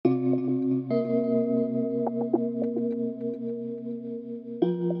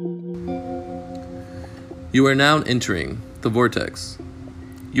You are now entering the vortex.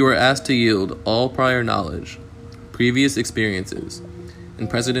 You are asked to yield all prior knowledge, previous experiences, and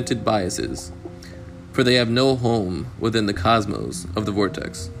precedented biases, for they have no home within the cosmos of the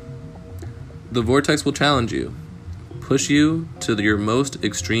vortex. The vortex will challenge you, push you to your most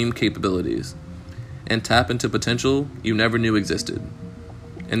extreme capabilities, and tap into potential you never knew existed.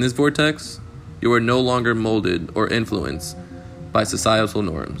 In this vortex, you are no longer molded or influenced by societal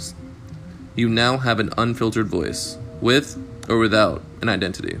norms. You now have an unfiltered voice, with or without an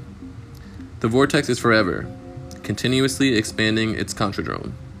identity. The vortex is forever, continuously expanding its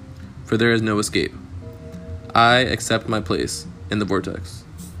contradrome, for there is no escape. I accept my place in the vortex.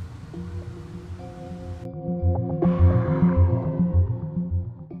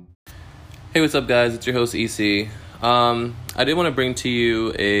 Hey, what's up, guys? It's your host, EC. I did want to bring to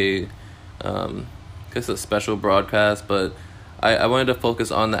you a special broadcast, but I wanted to focus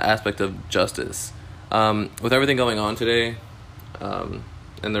on the aspect of justice. With everything going on today,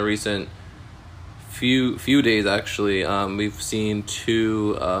 in the recent few days, actually, we've seen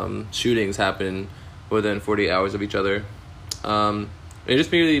two shootings happen within 48 hours of each other. It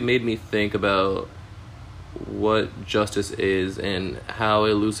just really made me think about what justice is and how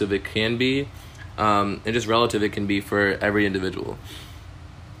elusive it can be, and just relative it can be for every individual.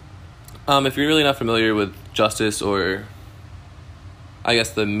 If you're really not familiar with justice, or I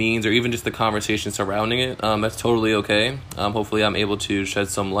guess the means, or even just the conversation surrounding it, that's totally okay. Hopefully I'm able to shed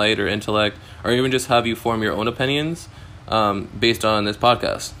some light or intellect, or even just have you form your own opinions based on this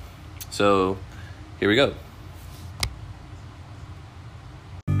podcast. So here we go.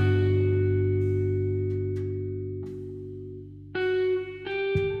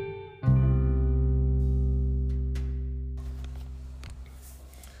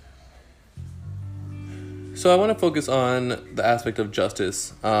 So I want to focus on the aspect of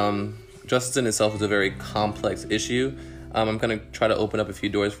justice. Justice in itself is a very complex issue. I'm going to try to open up a few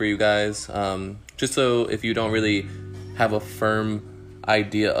doors for you guys, just so if you don't really have a firm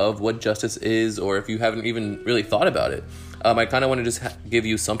idea of what justice is, or if you haven't even really thought about it, I kind of want to just give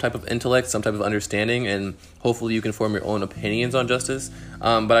you some type of intellect, some type of understanding, and hopefully you can form your own opinions on justice.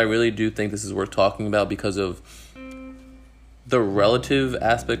 But I really do think this is worth talking about because of the relative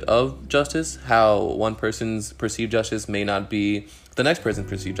aspect of justice, how one person's perceived justice may not be the next person's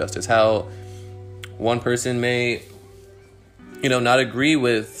perceived justice, how one person may, not agree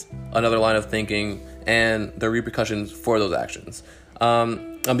with another line of thinking and the repercussions for those actions.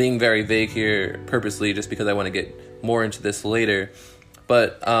 I'm being very vague here purposely just because I want to get more into this later.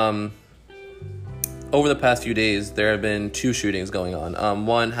 But over the past few days, there have been two shootings going on.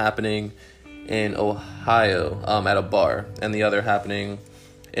 One happening in Ohio at a bar, and the other happening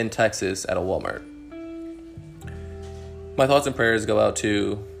in Texas at a Walmart. My thoughts and prayers go out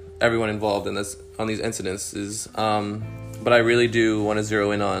to everyone involved in these incidences, but I really do want to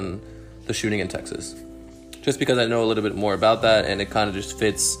zero in on the shooting in Texas, just because I know a little bit more about that, and it kind of just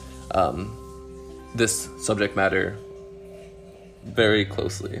fits this subject matter very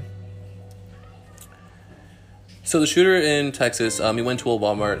closely. So the shooter in Texas, he went to a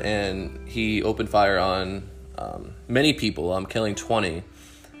Walmart and he opened fire on many people, killing 20.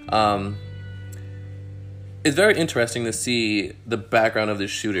 It's very interesting to see the background of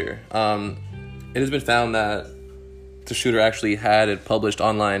this shooter. It has been found that the shooter actually had a published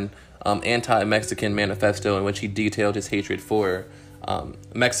online anti-Mexican manifesto in which he detailed his hatred for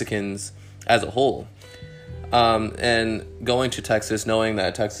Mexicans as a whole. And going to Texas, knowing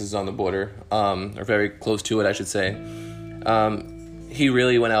that Texas is on the border, or very close to it, I should say, he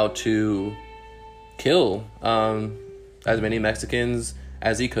really went out to kill as many Mexicans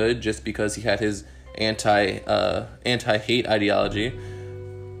as he could, just because he had his anti-hate ideology.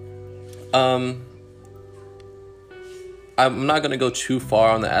 I'm not going to go too far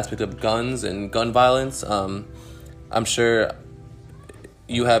on the aspect of guns and gun violence. I'm sure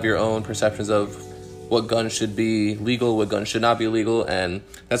you have your own perceptions of what guns should be legal, what guns should not be legal, and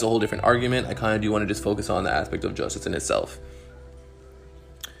that's a whole different argument. I kind of do want to just focus on the aspect of justice in itself.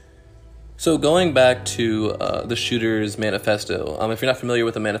 So going back to the shooter's manifesto, if you're not familiar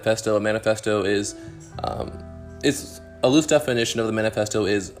with a manifesto is, it's a loose definition of the manifesto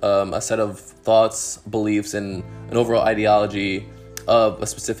is a set of thoughts, beliefs, and an overall ideology of a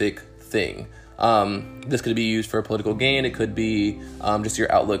specific thing. This could be used for political gain. It could be just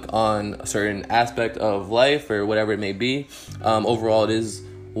your outlook on a certain aspect of life or whatever it may be. Overall, it is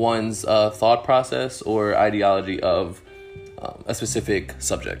one's thought process or ideology of a specific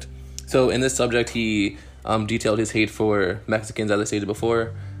subject. So in this subject, he detailed his hate for Mexicans, as I stated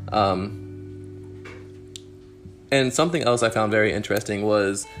before. And something else I found very interesting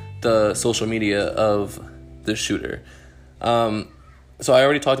was the social media of the shooter. So I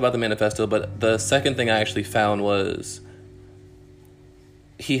already talked about the manifesto, but the second thing I actually found was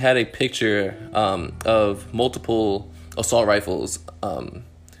he had a picture of multiple assault rifles, and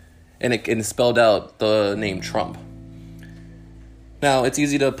it spelled out the name Trump. Now, it's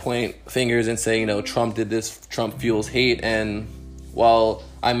easy to point fingers and say, Trump did this, Trump fuels hate, and while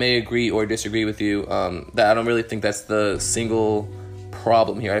I may agree or disagree with you, that I don't really think that's the single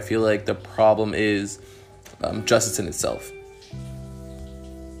problem here. I feel like the problem is justice in itself.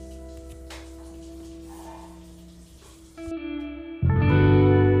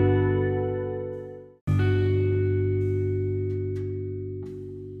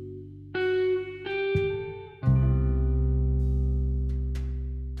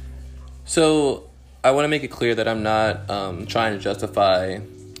 So I want to make it clear that I'm not trying to justify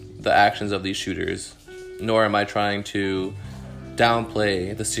the actions of these shooters, nor am I trying to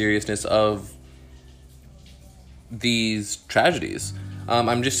downplay the seriousness of these tragedies.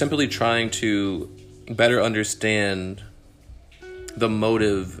 I'm just simply trying to better understand the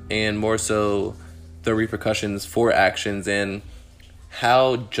motive and more so the repercussions for actions and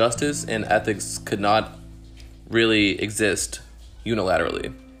how justice and ethics could not really exist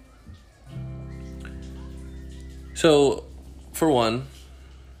unilaterally. So, for one,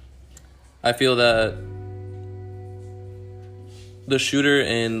 I feel that the shooter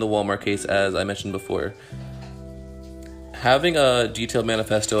in the Walmart case, as I mentioned before, having a detailed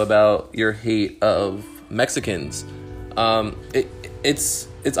manifesto about your hate of Mexicans,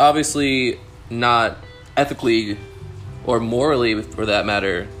 it's obviously not ethically or morally, for that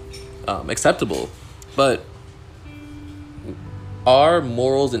matter, acceptable. But are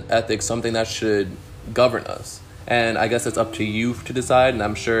morals and ethics something that should govern us? And I guess it's up to you to decide. And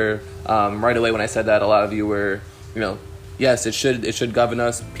I'm sure right away when I said that, a lot of you were, yes, it should govern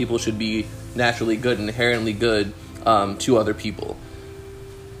us. People should be naturally good, inherently good to other people.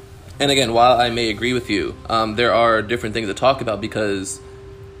 And again, while I may agree with you, there are different things to talk about because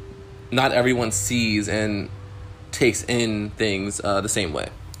not everyone sees and takes in things the same way.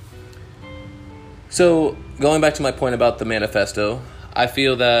 So going back to my point about the manifesto, I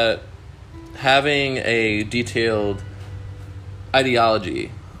feel that having a detailed ideology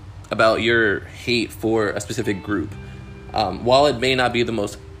about your hate for a specific group, while it may not be the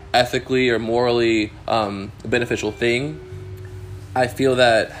most ethically or morally beneficial thing, I feel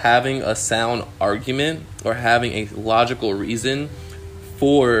that having a sound argument or having a logical reason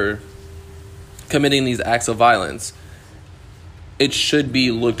for committing these acts of violence, it should be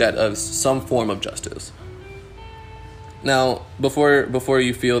looked at as some form of justice. Now, before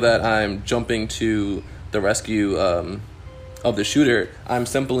you feel that I'm jumping to the rescue of the shooter, I'm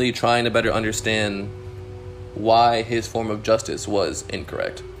simply trying to better understand why his form of justice was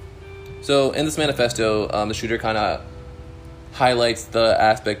incorrect. So in this manifesto, the shooter kind of highlights the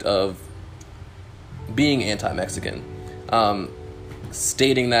aspect of being anti-Mexican,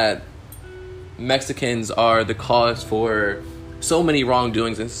 stating that Mexicans are the cause for so many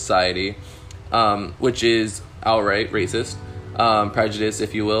wrongdoings in society, which is outright racist, prejudice,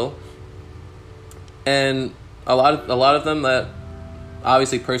 if you will, and a lot of them that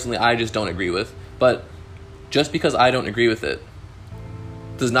obviously personally I just don't agree with. But just because I don't agree with it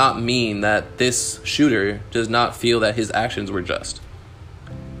does not mean that this shooter does not feel that his actions were just.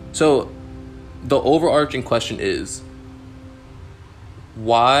 So the overarching question is,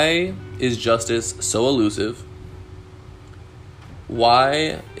 why is justice so elusive?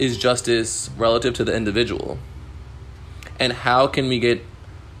 Why is justice relative to the individual? And how can we get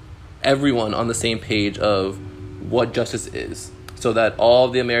everyone on the same page of what justice is so that all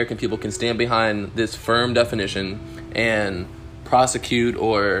of the American people can stand behind this firm definition and prosecute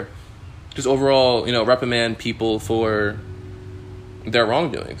or just overall, reprimand people for their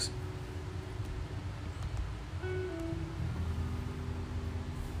wrongdoings?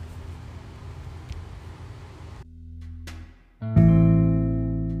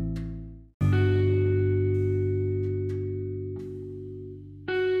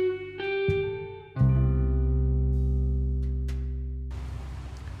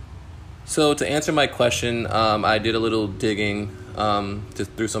 So to answer my question, I did a little digging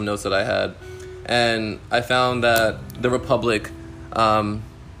through some notes that I had, and I found that the Republic,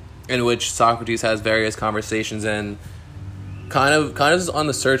 in which Socrates has various conversations and kind of is on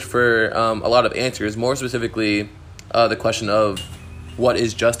the search for a lot of answers, more specifically the question of what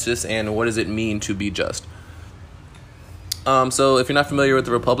is justice and what does it mean to be just. So if you're not familiar with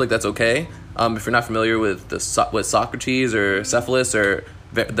the Republic, that's okay. If you're not familiar with with Socrates or Cephalus or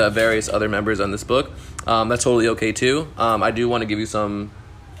the various other members on this book, that's totally okay too. I do want to give you some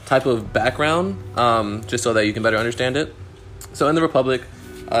type of background, just so that you can better understand it. So in the Republic,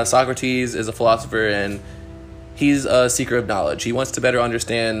 Socrates is a philosopher, and he's a seeker of knowledge. He wants to better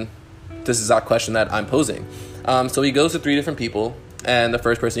understand this exact question that I'm posing. So he goes to 3 different people, and the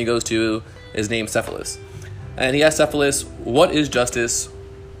first person he goes to is named Cephalus. And he asks Cephalus, what is justice?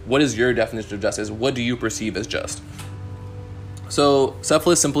 What is your definition of justice? What do you perceive as just? So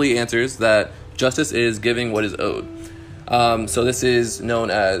Cephalus simply answers that justice is giving what is owed. So this is known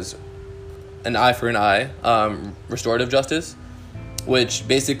as an eye for an eye, restorative justice, which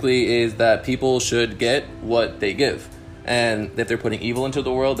basically is that people should get what they give. And if they're putting evil into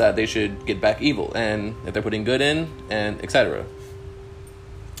the world, that they should get back evil. And if they're putting good in, and etc.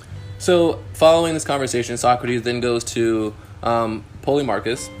 So following this conversation, Socrates then goes to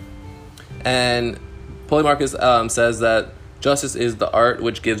Polemarchus. And Polemarchus says that justice is the art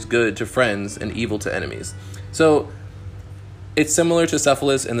which gives good to friends and evil to enemies. So it's similar to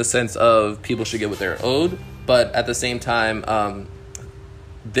Cephalus in the sense of people should get what they're owed, but at the same time,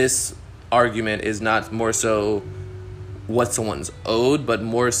 this argument is not more so what someone's owed, but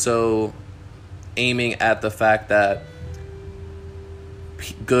more so aiming at the fact that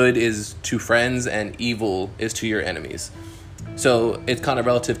good is to friends and evil is to your enemies. So it's kind of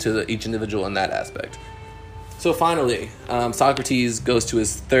relative to each individual in that aspect. So finally, Socrates goes to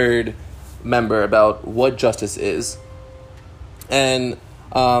his third member about what justice is. And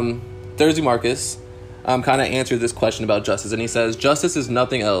Thrasymachus kind of answered this question about justice, and he says, justice is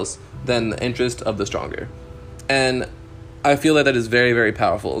nothing else than the interest of the stronger. And I feel that is very, very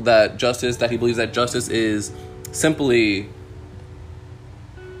powerful, that he believes that justice is simply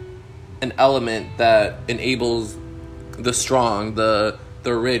an element that enables the strong, the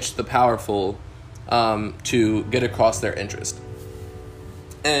rich, the powerful, to get across their interest.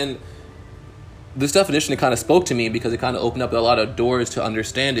 And this definition, it kind of spoke to me because it kind of opened up a lot of doors to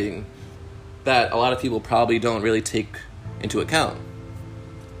understanding that a lot of people probably don't really take into account.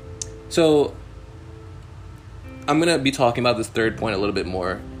 So I'm going to be talking about this third point a little bit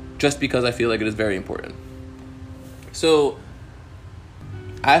more, just because I feel like it is very important. So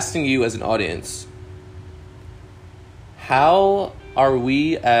asking you as an audience, how are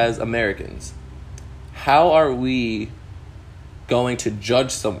we as Americans, how are we going to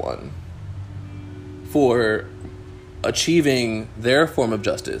judge someone for achieving their form of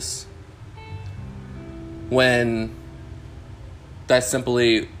justice when that's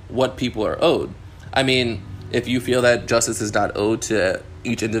simply what people are owed? I mean, if you feel that justice is not owed to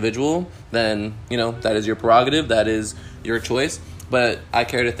each individual, then, that is your prerogative, that is your choice. But I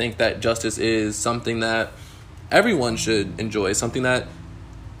care to think that justice is something that everyone should enjoy, something that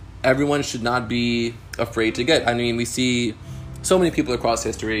everyone should not be afraid to get. I mean, we see so many people across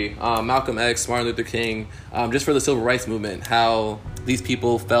history, Malcolm X, Martin Luther King, just for the civil rights movement, how these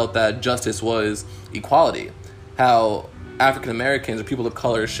people felt that justice was equality, how African Americans or people of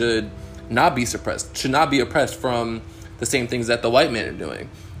color should not be suppressed, should not be oppressed from the same things that the white men are doing.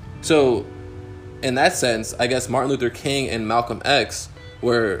 So in that sense, I guess Martin Luther King and Malcolm X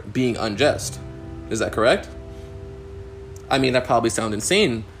were being unjust. Is that correct? I mean, that probably sounds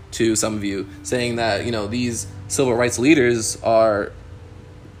insane to some of you, saying that, these civil rights leaders are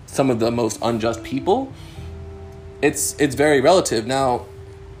some of the most unjust people. It's very relative. Now,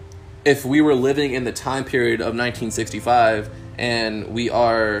 if we were living in the time period of 1965 and we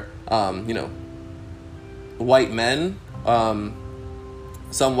are, white men,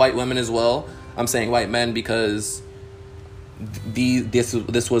 some white women as well. I'm saying white men because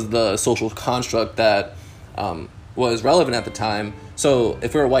this was the social construct that was relevant at the time. So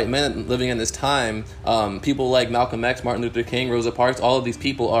if we're white men living in this time, people like Malcolm X, Martin Luther King, Rosa Parks, all of these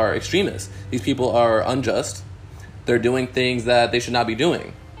people are extremists. These people are unjust. They're doing things that they should not be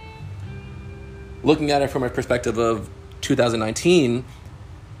doing. Looking at it from a perspective of 2019,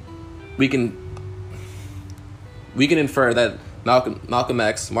 we can infer that Malcolm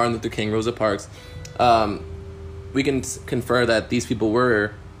X, Martin Luther King, Rosa Parks, we can confer that these people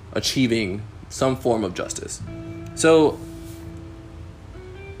were achieving some form of justice. So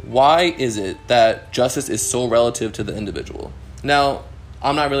why is it that justice is so relative to the individual? Now,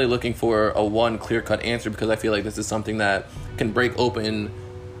 I'm not really looking for a one clear-cut answer because I feel like this is something that can break open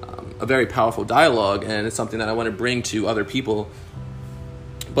a very powerful dialogue, and it's something that I want to bring to other people.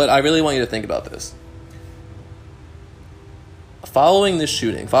 But I really want you to think about this. Following these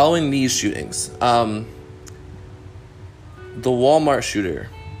shootings, the Walmart shooter,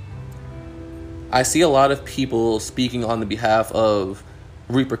 I see a lot of people speaking on the behalf of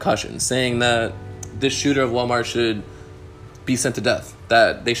repercussions, saying that this shooter of Walmart should be sent to death,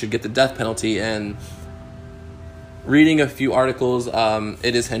 that they should get the death penalty, and reading a few articles,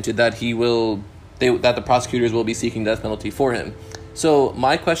 it is hinted that that the prosecutors will be seeking death penalty for him. So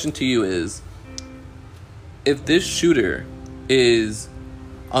my question to you is, if this shooter is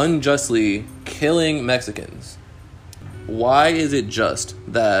unjustly killing Mexicans, why is it just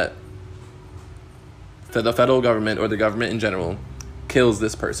that the federal government or the government in general kills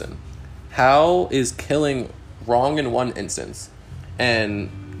this person? How is killing wrong in one instance and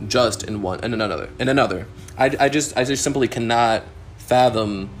just in another? I just simply cannot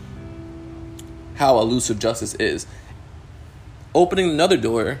fathom how elusive justice is. Opening another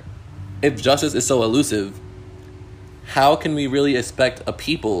door, if justice is so elusive, how can we really expect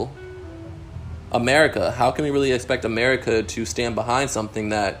America, how can we really expect America to stand behind something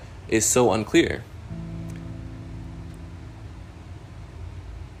that is so unclear?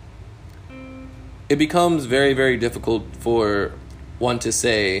 It becomes very, very difficult for one to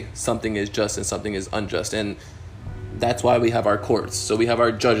say something is just and something is unjust. And that's why we have our courts. So we have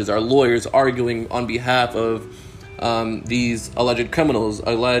our judges, our lawyers arguing on behalf of these alleged criminals,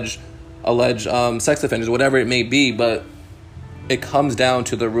 alleged sex offenders, whatever it may be. But it comes down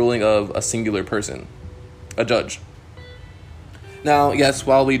to the ruling of a singular person, a judge. Now, yes,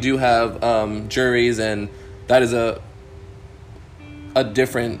 while we do have juries, and that is a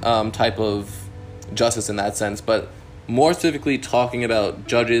different type of justice in that sense, but more specifically talking about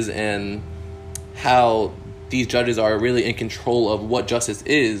judges and how these judges are really in control of what justice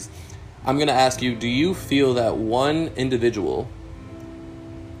is, I'm going to ask you, do you feel that one individual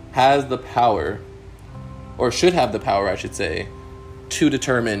has the power, or should have the power, I should say, to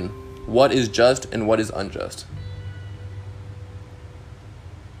determine what is just and what is unjust?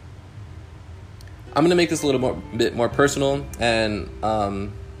 I'm going to make this a little bit more personal, and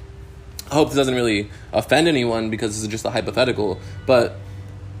I hope this doesn't really offend anyone because this is just a hypothetical, but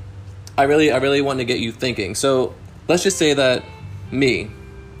I really want to get you thinking. So let's just say that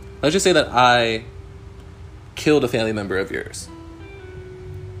I killed a family member of yours.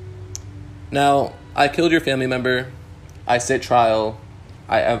 Now, I killed your family member, I sit trial,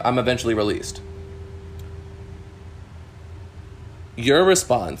 I'm eventually released. Your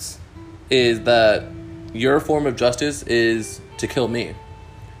response is that your form of justice is to kill me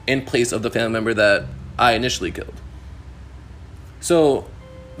in place of the family member that I initially killed. So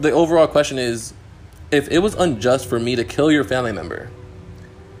the overall question is, if it was unjust for me to kill your family member,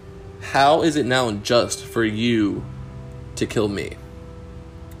 how is it now unjust for you to kill me?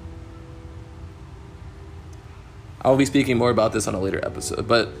 I'll be speaking more about this on a later episode,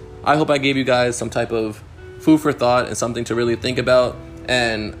 but I hope I gave you guys some type of food for thought and something to really think about.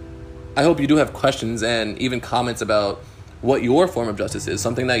 And I hope you do have questions and even comments about what your form of justice is,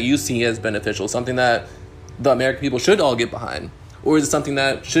 something that you see as beneficial, something that the American people should all get behind, or is it something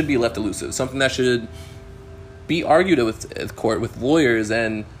that should be left elusive, something that should be argued with court, with lawyers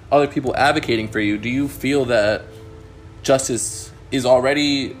and other people advocating for you? Do you feel that justice is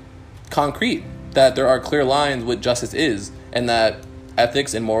already concrete, that there are clear lines what justice is, and that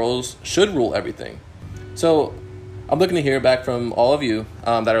ethics and morals should rule everything? So I'm looking to hear back from all of you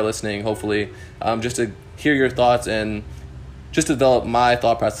that are listening, hopefully, just to hear your thoughts and just to develop my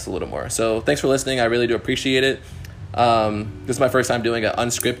thought process a little more. So thanks for listening. I really do appreciate it. This is my first time doing an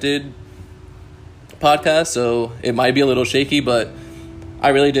unscripted podcast, so it might be a little shaky, but I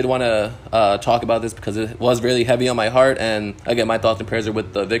really did want to talk about this because it was really heavy on my heart. And again, my thoughts and prayers are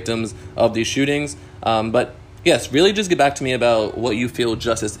with the victims of these shootings. But yes, really just get back to me about what you feel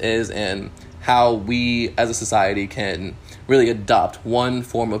justice is and how we as a society can really adopt one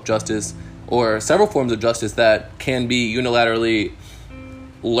form of justice or several forms of justice that can be unilaterally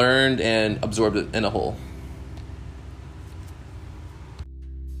learned and absorbed in a whole.